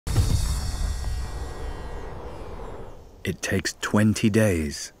It takes 20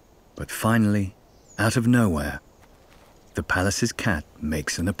 days, but finally, out of nowhere, the Pallas's cat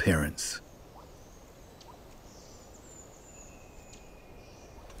makes an appearance.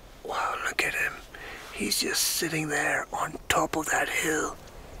 Wow, look at him. He's just sitting there on top of that hill,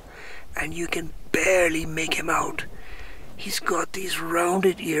 and you can barely make him out. He's got these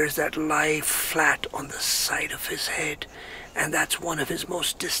rounded ears that lie flat on the side of his head, and that's one of his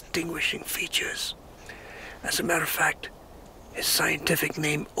most distinguishing features. As a matter of fact, his scientific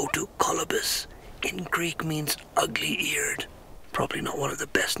name, Otocolobus, in Greek means ugly-eared. Probably not one of the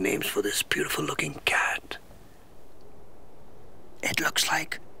best names for this beautiful-looking cat. It looks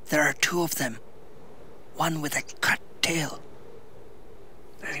like there are two of them. One with a cut tail.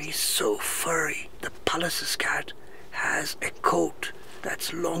 And he's so furry. The Pallas's cat has a coat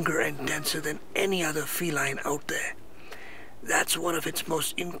that's longer and denser than any other feline out there. That's one of its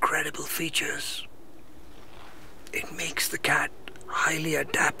most incredible features. It makes the cat highly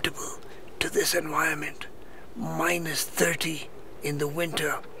adaptable to this environment. Minus 30 in the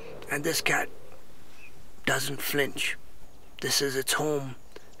winter, and this cat doesn't flinch. This is its home,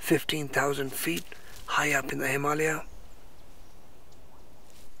 15,000 feet high up in the Himalaya.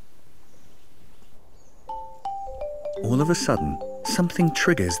 All of a sudden, something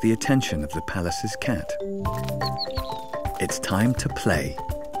triggers the attention of the Pallas's cat. It's time to play.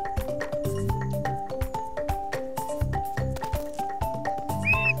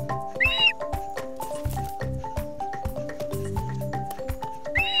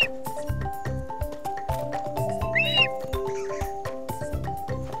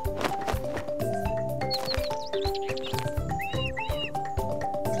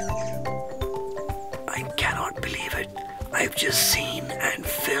 I've just seen and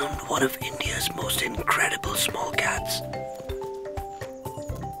filmed one of India's most incredible small cats.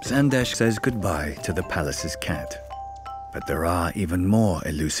 Sandesh says goodbye to the Pallas's cat. But there are even more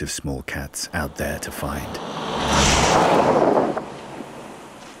elusive small cats out there to find.